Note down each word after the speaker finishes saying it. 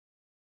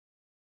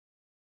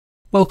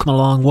Welcome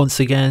along once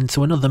again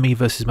to another Me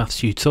vs Maths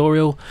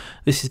tutorial.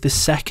 This is the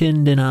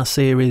second in our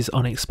series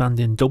on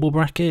expanding double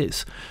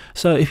brackets.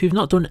 So if you've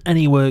not done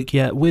any work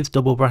yet with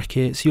double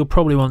brackets, you'll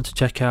probably want to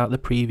check out the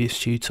previous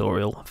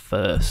tutorial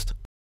first.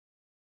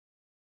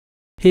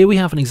 Here we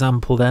have an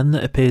example then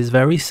that appears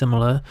very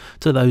similar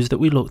to those that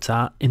we looked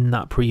at in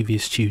that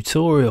previous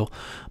tutorial,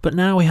 but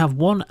now we have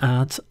one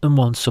add and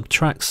one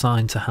subtract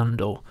sign to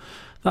handle.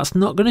 That's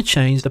not going to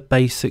change the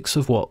basics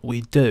of what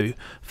we do.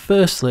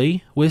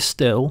 Firstly, we're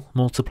still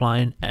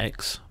multiplying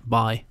x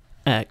by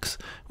x,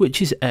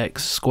 which is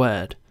x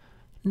squared.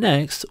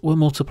 Next, we're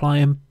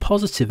multiplying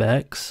positive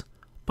x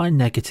by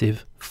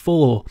negative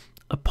 4.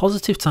 A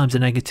positive times a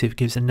negative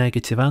gives a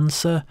negative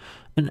answer,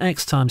 and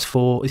x times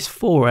 4 is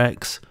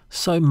 4x,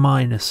 so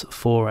minus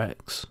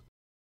 4x.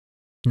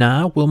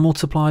 Now we'll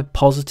multiply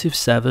positive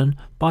 7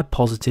 by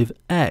positive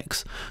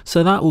x,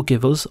 so that will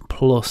give us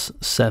plus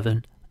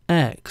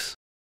 7x.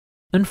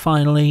 And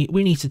finally,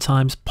 we need to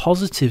times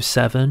positive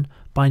 7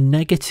 by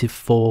negative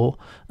 4,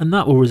 and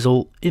that will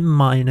result in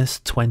minus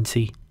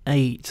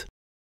 28.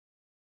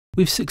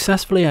 We've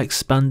successfully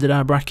expanded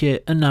our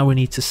bracket, and now we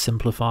need to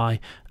simplify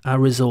our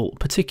result,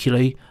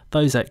 particularly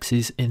those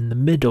x's in the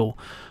middle.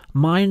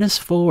 Minus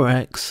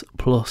 4x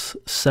plus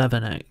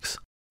 7x.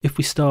 If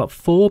we start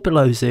 4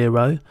 below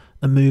 0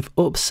 and move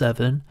up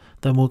 7,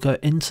 then we'll go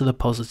into the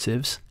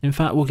positives. In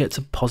fact, we'll get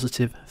to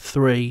positive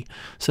 3.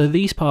 So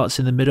these parts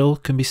in the middle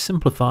can be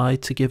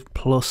simplified to give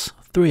plus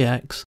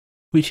 3x,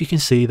 which you can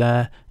see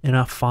there in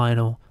our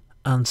final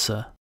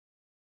answer.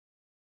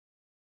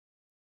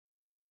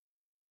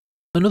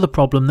 Another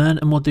problem then,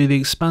 and we'll do the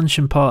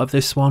expansion part of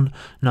this one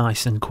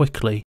nice and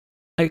quickly.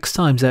 X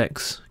times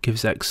x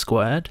gives x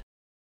squared.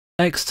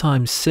 X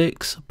times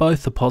 6,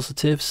 both are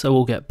positive, so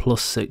we'll get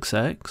plus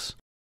 6x.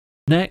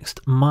 Next,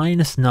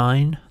 minus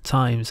 9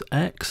 times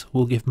x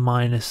will give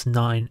minus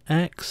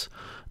 9x,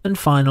 and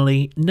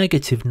finally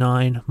negative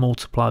 9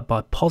 multiplied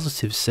by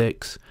positive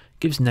 6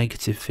 gives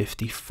negative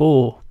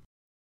 54.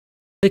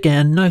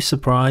 Again, no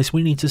surprise,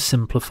 we need to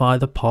simplify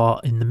the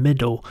part in the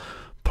middle.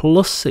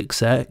 Plus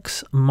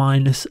 6x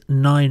minus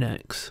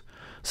 9x.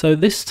 So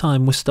this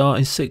time we're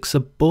starting 6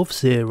 above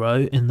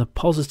 0 in the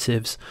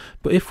positives,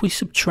 but if we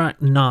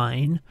subtract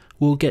 9,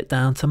 we'll get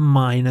down to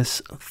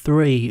minus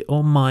 3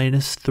 or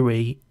minus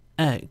 3x.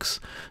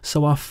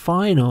 So our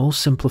final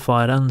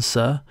simplified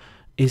answer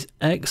is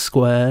x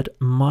squared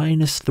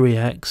minus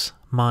 3x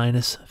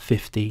minus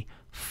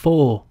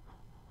 54.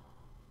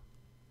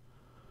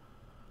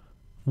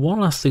 One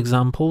last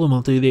example and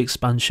we'll do the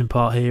expansion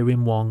part here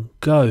in one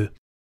go.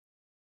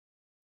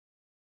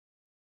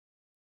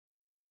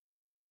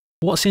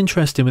 What's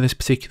interesting with this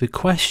particular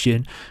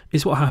question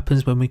is what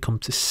happens when we come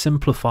to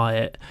simplify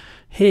it.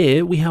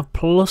 Here we have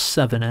plus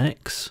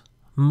 7x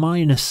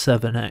minus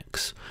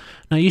 7x.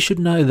 Now you should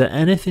know that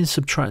anything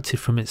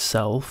subtracted from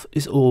itself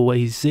is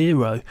always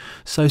 0.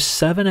 So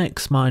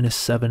 7x minus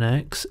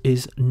 7x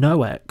is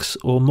no x,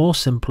 or more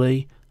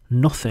simply,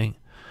 nothing.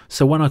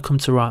 So when I come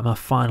to write my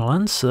final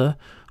answer,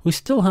 we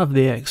still have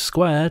the x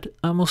squared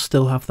and we'll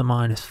still have the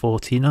minus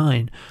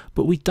 49,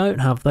 but we don't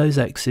have those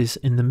x's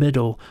in the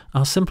middle.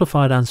 Our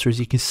simplified answer, as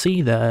you can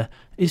see there,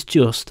 is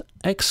just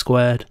x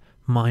squared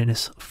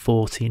minus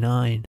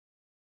 49.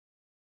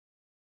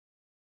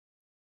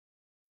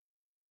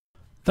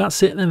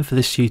 That's it then for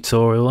this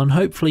tutorial, and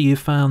hopefully you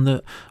found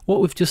that what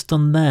we've just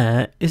done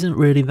there isn't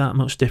really that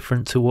much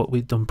different to what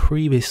we've done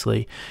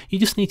previously. You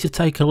just need to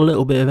take a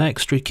little bit of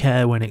extra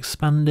care when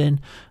expanding,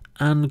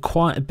 and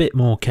quite a bit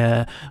more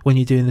care when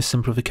you're doing the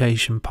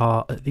simplification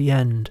part at the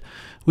end.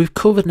 We've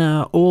covered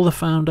now all the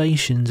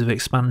foundations of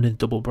expanding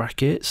double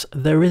brackets.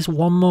 There is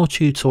one more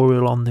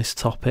tutorial on this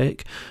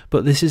topic,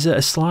 but this is at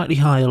a slightly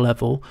higher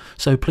level,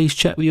 so please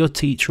check with your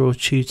teacher or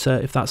tutor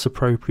if that's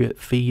appropriate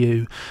for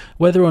you.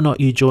 Whether or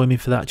not you join me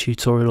for that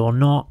tutorial or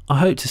not, I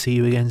hope to see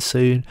you again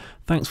soon.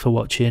 Thanks for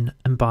watching,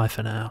 and bye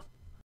for now.